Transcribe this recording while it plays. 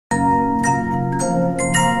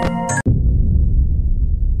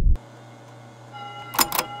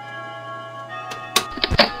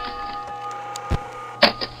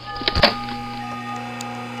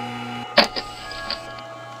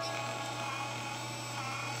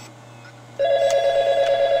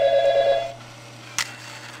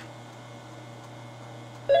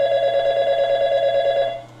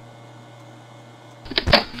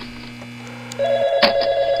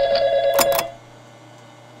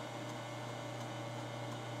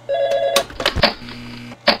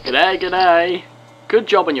G'day, g'day. Good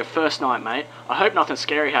job on your first night, mate. I hope nothing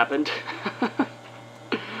scary happened.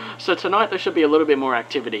 So tonight there should be a little bit more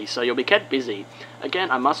activity, so you'll be kept busy.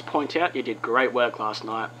 Again, I must point out you did great work last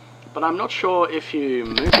night, but I'm not sure if you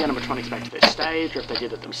moved the animatronics back to their stage or if they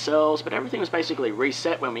did it themselves, but everything was basically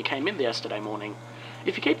reset when we came in yesterday morning.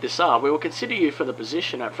 If you keep this up, we will consider you for the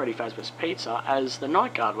position at Freddy Fazbear's Pizza as the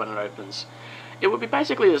night guard when it opens. It would be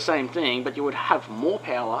basically the same thing, but you would have more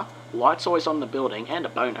power, lights always on the building, and a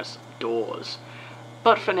bonus, doors.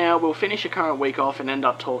 But for now, we'll finish your current week off and end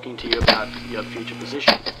up talking to you about your future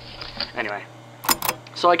position. Anyway,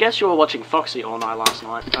 so I guess you were watching Foxy all night last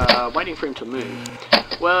night, waiting for him to move.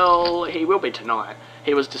 Well, he will be tonight.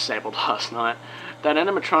 He was disabled last night. That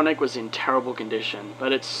animatronic was in terrible condition,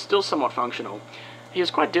 but it's still somewhat functional. He is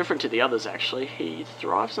quite different to the others actually. He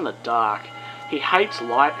thrives in the dark. He hates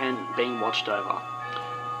light and being watched over.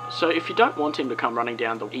 So if you don't want him to come running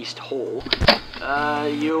down the East Hall,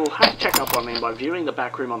 you'll have to check up on him by viewing the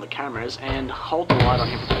back room on the cameras and hold the light on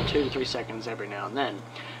him for 2 to 3 seconds every now and then.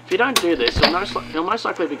 If you don't do this, he'll most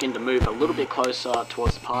likely begin to move a little bit closer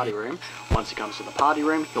towards the party room. Once he comes to the party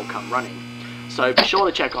room, he'll come running. So be sure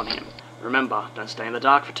to check on him. Remember, don't stay in the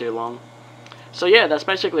dark for too long. So yeah, that's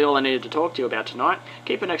basically all I needed to talk to you about tonight.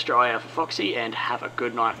 Keep an extra eye out for Foxy and have a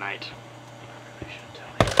good night, mate.